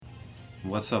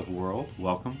What's up, world?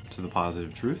 Welcome to The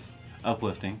Positive Truth,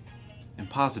 uplifting and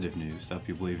positive news to help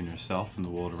you believe in yourself and the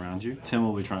world around you. Tim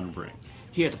will be trying to bring.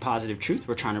 Here at The Positive Truth,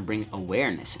 we're trying to bring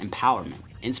awareness, empowerment,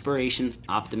 inspiration,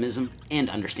 optimism,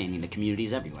 and understanding to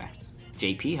communities everywhere.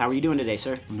 JP, how are you doing today,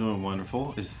 sir? I'm doing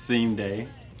wonderful. It's theme day,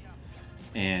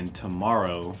 and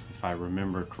tomorrow, if I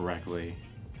remember correctly,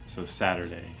 so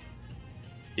Saturday,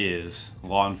 is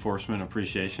Law Enforcement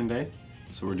Appreciation Day.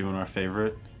 So we're doing our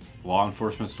favorite law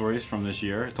enforcement stories from this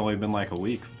year. It's only been like a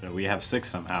week, but we have 6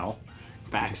 somehow.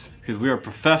 Facts. Because we are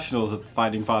professionals at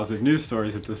finding positive news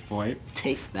stories at this point.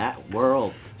 Take that,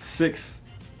 world. 6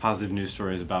 positive news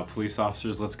stories about police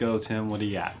officers. Let's go, Tim. What do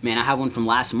you got? Man, I have one from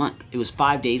last month. It was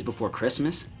 5 days before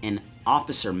Christmas, and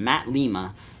Officer Matt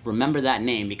Lima, remember that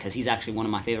name because he's actually one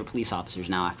of my favorite police officers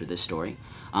now after this story,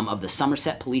 of the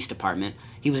Somerset Police Department.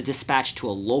 He was dispatched to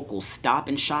a local Stop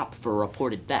and Shop for a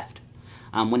reported theft.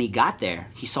 When he got there,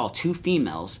 he saw 2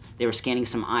 females. They were scanning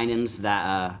some items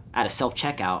that at a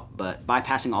self-checkout, but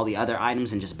bypassing all the other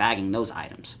items and just bagging those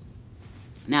items.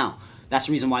 Now, that's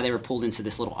the reason why they were pulled into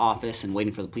this little office and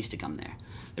waiting for the police to come there.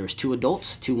 There was 2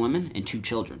 adults, 2 women, and 2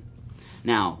 children.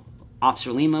 Now,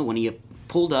 Officer Lima, when he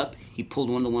pulled up, he pulled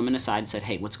one of the women aside and said,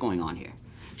 "Hey, what's going on here?"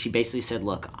 She basically said,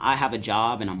 "Look, I have a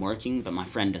job and I'm working, but my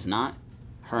friend does not.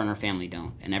 Her and her family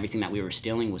don't. And everything that we were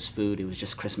stealing was food. It was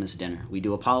just Christmas dinner. We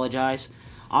do apologize."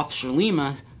 Officer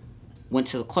Lima went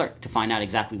to the clerk to find out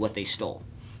exactly what they stole.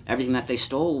 Everything that they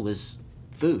stole was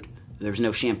food. There was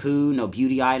no shampoo, no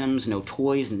beauty items, no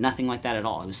toys, nothing like that at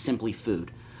all. It was simply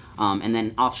food. And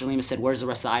then Officer Lima said, "Where's the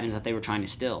rest of the items that they were trying to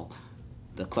steal?"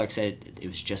 The clerk said, "It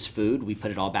was just food. We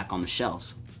put it all back on the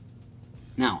shelves."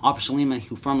 Now, Officer Lima,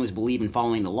 who firmly believed in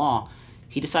following the law,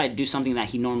 he decided to do something that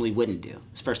he normally wouldn't do.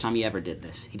 It's the first time he ever did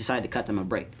this. He decided to cut them a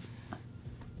break.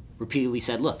 Repeatedly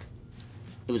said, "Look,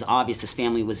 it was obvious this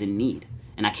family was in need,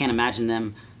 and I can't imagine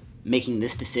them making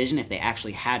this decision if they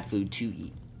actually had food to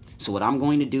eat. So what I'm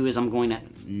going to do is I'm going to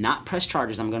not press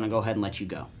charges. I'm going to go ahead and let you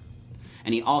go."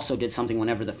 And he also did something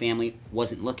whenever the family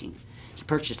wasn't looking. He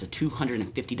purchased a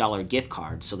 $250 gift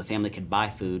card so the family could buy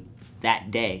food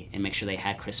that day and make sure they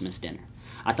had Christmas dinner.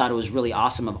 I thought it was really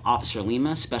awesome of Officer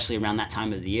Lima, especially around that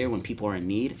time of the year when people are in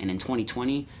need. And in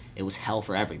 2020, it was hell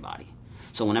for everybody.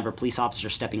 So whenever police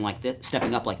officers stepping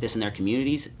up like this in their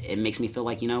communities, it makes me feel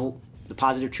like, the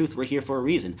positive truth, we're here for a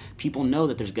reason. People know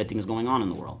that there's good things going on in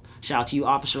the world. Shout out to you,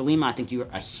 Officer Lima. I think you're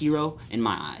a hero in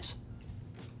my eyes.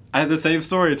 I had the same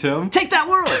story, Tim. Take that,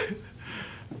 world!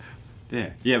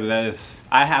 Yeah, but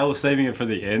I was saving it for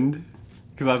the end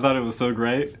because I thought it was so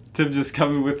great. Tim just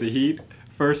coming with the heat,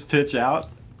 first pitch out.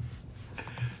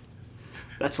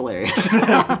 That's hilarious.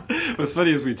 What's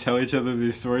funny is we tell each other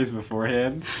these stories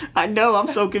beforehand. I know, I'm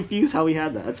so confused how we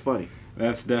had that. That's funny.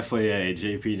 That's definitely a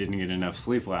JP didn't get enough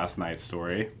sleep last night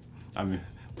story.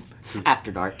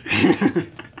 After dark.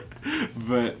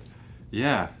 But,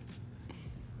 yeah.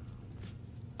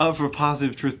 Up for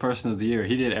Positive Truth Person of the Year.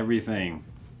 He did everything.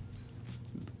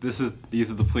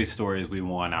 These are the police stories we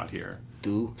want out here.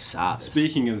 Du sabes.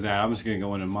 Speaking of that, I'm just going to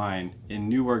go into mine. In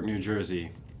Newark, New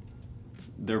Jersey,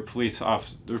 their police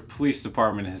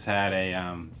department has had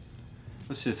a,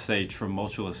 let's just say,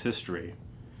 tumultuous history.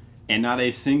 And not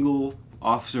a single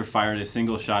officer fired a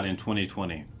single shot in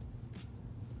 2020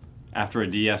 after a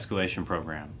de-escalation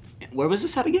program. Where was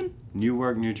this at again?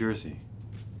 Newark, New Jersey.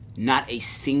 Not a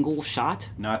single shot?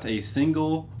 Not a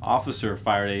single officer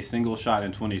fired a single shot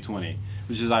in 2020,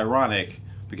 which is ironic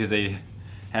because they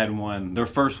had one. Their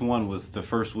first one was the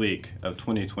first week of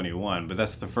 2021, but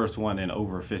that's the first one in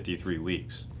over 53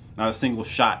 weeks. Not a single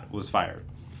shot was fired.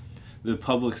 The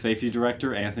public safety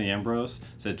director, Anthony Ambrose,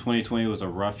 said 2020 was a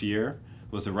rough year.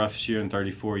 It was the roughest year in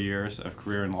 34 years of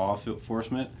career in law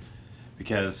enforcement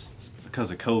because of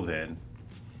COVID.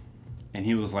 And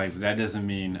he was like, that doesn't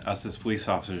mean us as police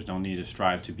officers don't need to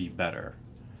strive to be better.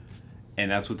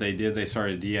 And that's what they did. They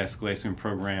started a de-escalation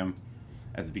program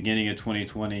at the beginning of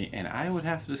 2020, and I would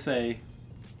have to say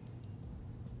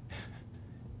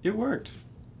it worked.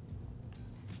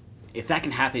 If that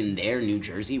can happen there in New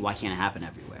Jersey, why can't it happen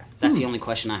everywhere? That's the only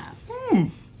question I have.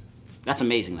 That's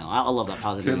amazing, though. I love that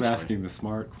positive Tim story. asking the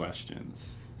smart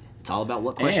questions. It's all about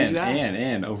what questions you ask.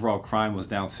 And overall crime was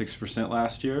down 6%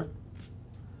 last year.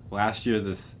 Last year,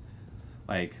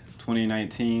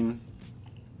 2019,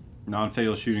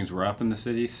 non-fatal shootings were up in the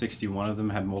city. 61 of them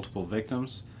had multiple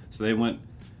victims. So they went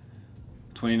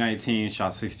 2019,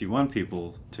 shot 61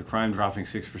 people, to crime dropping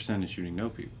 6% and shooting no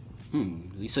people.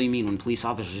 So you mean when police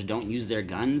officers don't use their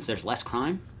guns, there's less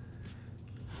crime?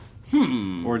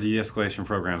 Or de-escalation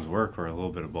programs work, or a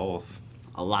little bit of both.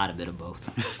 A lot of bit of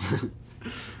both.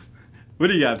 What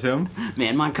do you got, Tim?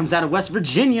 Man, mine comes out of West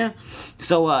Virginia.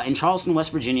 So in Charleston,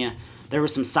 West Virginia, there were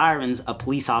some sirens of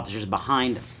police officers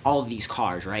behind all of these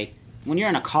cars, right? When you're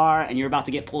in a car and you're about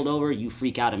to get pulled over, you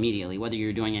freak out immediately, whether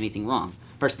you're doing anything wrong.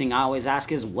 First thing I always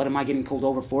ask is, what am I getting pulled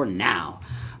over for now?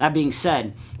 That being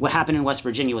said, what happened in West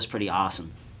Virginia was pretty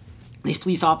awesome. These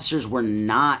police officers were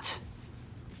not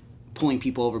pulling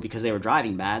people over because they were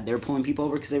driving bad. They were pulling people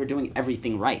over because they were doing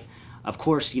everything right. Of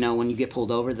course, when you get pulled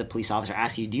over, the police officer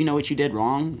asks you, do you know what you did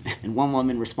wrong? And one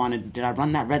woman responded, did I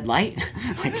run that red light?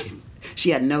 She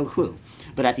had no clue.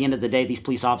 But at the end of the day, these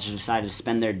police officers decided to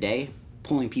spend their day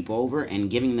pulling people over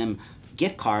and giving them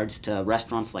gift cards to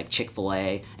restaurants like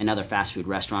Chick-fil-A and other fast food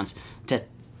restaurants to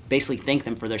basically thank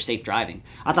them for their safe driving.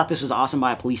 I thought this was awesome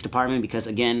by a police department because,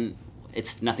 again,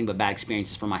 it's nothing but bad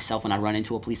experiences for myself when I run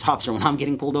into a police officer. When I'm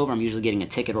getting pulled over, I'm usually getting a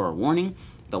ticket or a warning.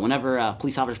 But whenever a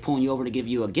police officer is pulling you over to give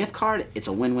you a gift card, it's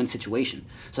a win-win situation.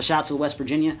 So shout out to the West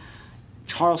Virginia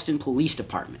Charleston Police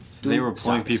Department. So they were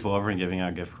pulling people over and giving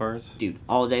out gift cards? Dude,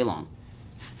 all day long.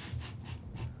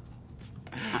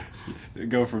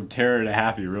 Go from terror to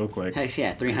happy real quick. Heck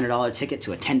yeah, $300 ticket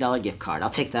to a $10 gift card. I'll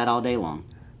take that all day long.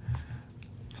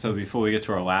 So before we get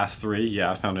to our last three,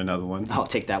 I found another one. I'll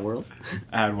take that, world.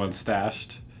 I had one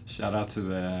stashed. Shout out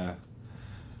to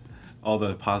all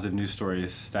the positive news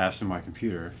stories stashed in my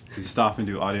computer. We stop and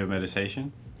do audio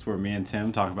meditation. It's where me and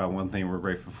Tim talk about one thing we're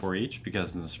grateful for each,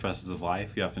 because in the stresses of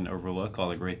life, we often overlook all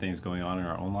the great things going on in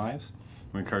our own lives.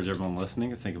 We encourage everyone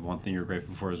listening to think of one thing you're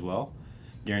grateful for as well.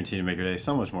 Guaranteed to make your day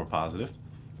so much more positive.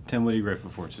 Tim, what are you grateful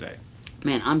for today?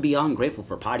 Man, I'm beyond grateful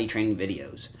for potty training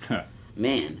videos.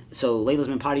 Man, so Layla's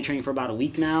been potty training for about a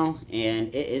week now,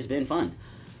 and it has been fun.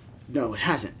 No, it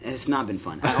hasn't. It's not been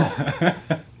fun at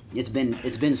all. It's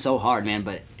been so hard, man,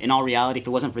 but in all reality, if it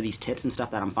wasn't for these tips and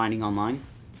stuff that I'm finding online,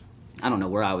 I don't know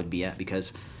where I would be at,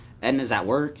 because Edna's at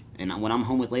work, and when I'm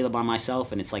home with Layla by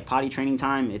myself and it's like potty training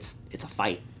time, it's a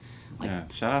fight.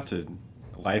 Shout out to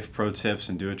life pro tips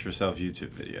and do-it-yourself YouTube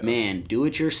videos. Man,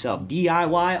 do-it-yourself.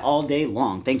 DIY all day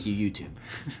long. Thank you, YouTube.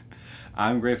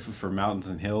 I'm grateful for mountains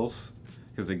and hills,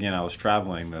 because, again, I was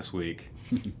traveling this week,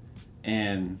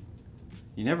 and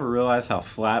you never realize how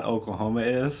flat Oklahoma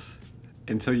is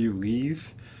until you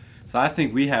leave. So I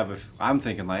think I'm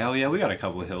thinking like, oh yeah, we got a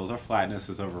couple of hills. Our flatness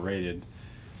is overrated.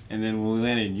 And then when we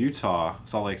landed in Utah,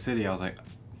 Salt Lake City, I was like,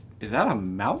 is that a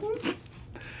mountain?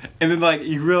 And then like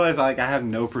you realize like I have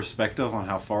no perspective on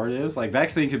how far it is. Like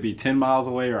that thing could be 10 miles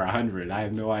away or 100. I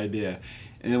have no idea.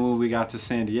 And then when we got to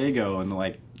San Diego and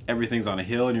like everything's on a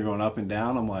hill and you're going up and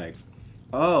down, I'm like,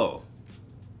 oh,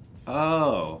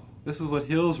 this is what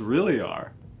hills really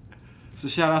are. So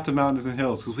shout out to mountains and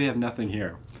hills, because we have nothing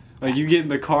here. Like you get in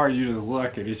the car and you just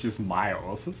look and it's just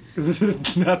miles. This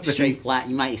is nothing. Straight flat.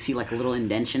 You might see like a little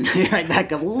indentation right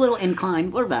back up. A little incline,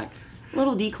 we're back. A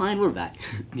little decline, we're back.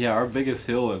 Yeah, our biggest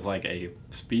hill is like a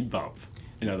speed bump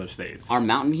in other states. Our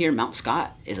mountain here, Mount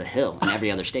Scott, is a hill in every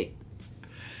other state.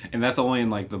 And that's only in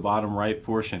like the bottom right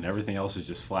portion. Everything else is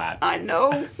just flat. I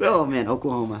know. Oh man,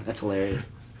 Oklahoma. That's hilarious.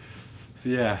 So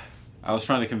yeah, I was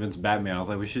trying to convince Batman. I was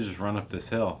like, we should just run up this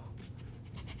hill.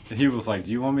 And he was like,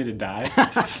 do you want me to die?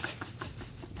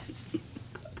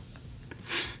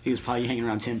 He was probably hanging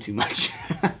around Tim too much.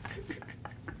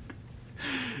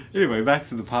 Anyway, back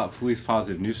to the police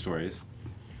positive news stories.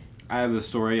 I have the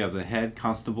story of the head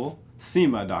constable,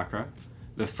 Seema Dakra,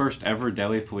 the first ever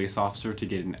Delhi police officer to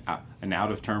get an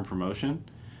out-of-term promotion,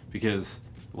 because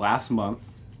last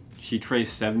month she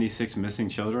traced 76 missing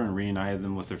children and reunited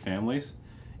them with their families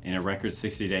in a record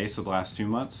 60 days, so the last 2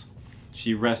 months.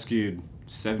 She rescued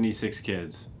 76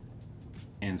 kids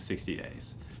in 60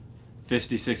 days.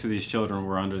 56 of these children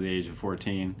were under the age of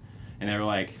 14, and they were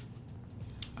like,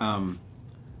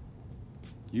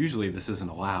 usually this isn't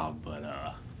allowed, but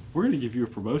we're going to give you a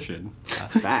promotion.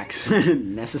 Facts.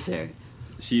 Necessary.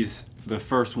 She's the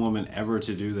first woman ever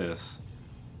to do this.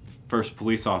 First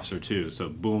police officer, too. So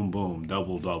boom, boom,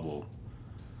 double, double.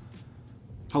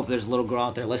 Hopefully there's a little girl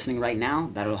out there listening right now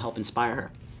that'll help inspire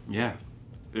her. Yeah.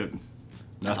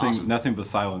 That's awesome. Nothing but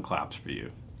silent claps for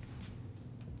you.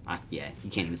 Yeah, you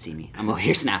can't even see me. I'm over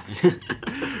here snapping.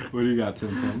 What do you got,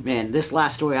 Tim? Man, this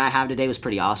last story I have today was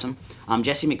pretty awesome.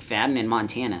 Jesse McFadden in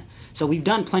Montana. So we've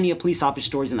done plenty of police officer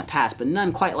stories in the past, but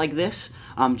none quite like this.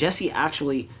 Jesse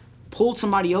actually pulled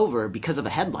somebody over because of a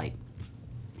headlight.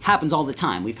 Happens all the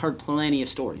time. We've heard plenty of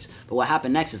stories. But what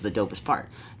happened next is the dopest part.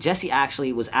 Jesse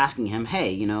actually was asking him,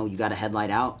 hey, you got a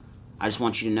headlight out? I just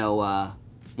want you to know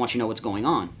what's going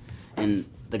on. And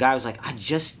the guy was like, I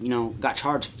just, got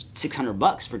charged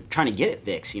 $600 for trying to get it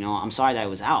fixed. I'm sorry that it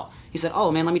was out. He said,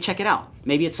 oh, man, let me check it out.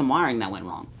 Maybe it's some wiring that went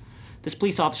wrong. This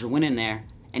police officer went in there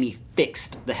and he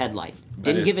fixed the headlight. That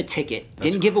Didn't is- give a ticket, that's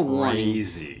didn't give a warning,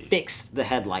 crazy. fixed the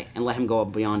headlight and let him go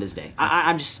beyond his day.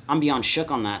 I'm beyond shook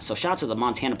on that. So shout out to the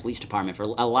Montana Police Department for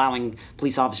allowing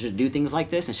police officers to do things like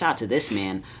this, and shout out to this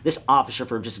man, this officer,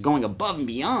 for just going above and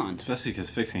beyond. Especially because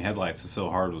fixing headlights is so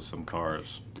hard with some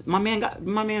cars. My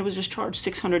man was just charged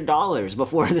 $600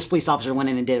 before this police officer went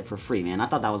in and did it for free, man. I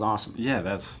thought that was awesome. Yeah,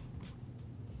 that's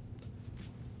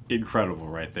incredible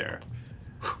right there.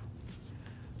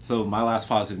 So my last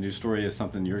positive news story is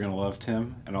something you're going to love,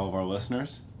 Tim, and all of our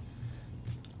listeners.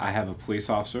 I have a police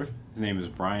officer. His name is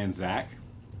Brian Zach.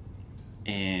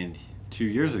 And 2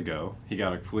 years ago, he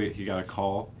got a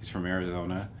call. He's from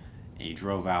Arizona. And he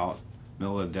drove out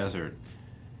middle of the desert,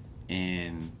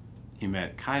 and he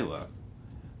met Kyla.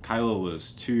 Kyla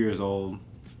was 2 years old,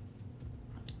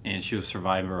 and she was a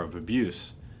survivor of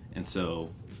abuse. And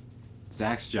so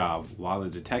Zach's job, while the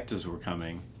detectives were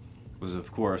coming, was,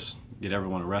 of course, get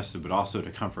everyone arrested, but also to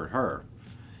comfort her.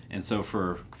 And so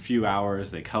for a few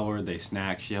hours, they colored, they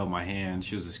snacked, she held my hand.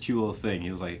 She was this cute little thing.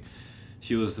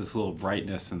 She was this little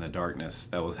brightness in the darkness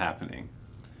that was happening.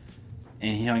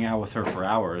 And he hung out with her for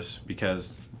hours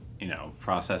because,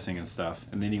 processing and stuff.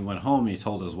 And then he went home and he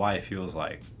told his wife, he was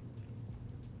like,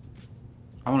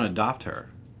 I want to adopt her.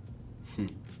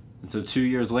 And so 2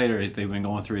 years later, they've been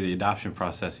going through the adoption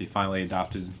process. He finally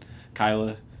adopted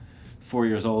Kyla, 4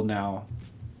 years old now.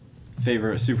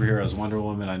 Favorite superhero is Wonder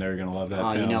Woman. I know you're going to love that,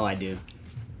 Oh, Tim. you know I do.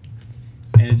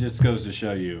 And it just goes to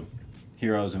show you,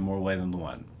 heroes in more way than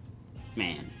one.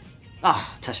 Man.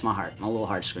 Touched my heart, my little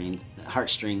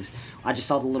heartstrings. I just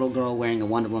saw the little girl wearing a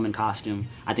Wonder Woman costume.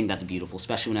 I think that's beautiful,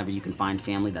 especially whenever you can find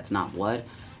family that's not blood.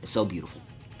 It's so beautiful.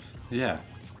 Yeah.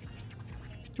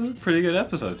 This is a pretty good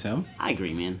episode, Tim. I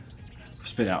agree, man. We're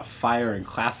spitting out fire and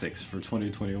classics for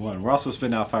 2021. We're also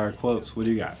spitting out fire quotes. What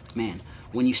do you got? Man,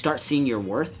 when you start seeing your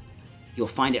worth, you'll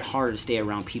find it harder to stay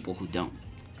around people who don't.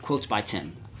 Quotes by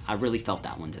Tim. I really felt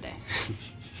that one today.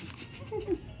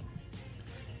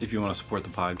 If you want to support the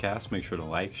podcast, make sure to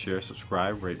like, share,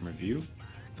 subscribe, rate, and review.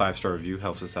 5-star review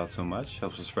helps us out so much.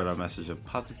 Helps us spread our message of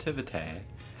positivity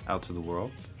out to the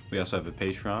world. We also have a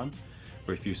Patreon,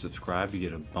 where if you subscribe, you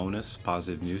get a bonus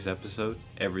positive news episode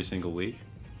every single week.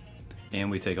 And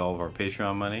we take all of our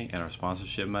Patreon money and our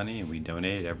sponsorship money, and we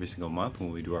donate it every single month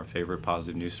when we do our favorite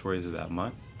positive news stories of that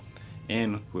month.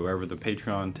 And whoever the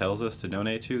Patreon tells us to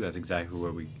donate to, that's exactly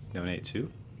where we donate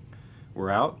to. We're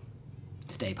out.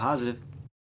 Stay positive.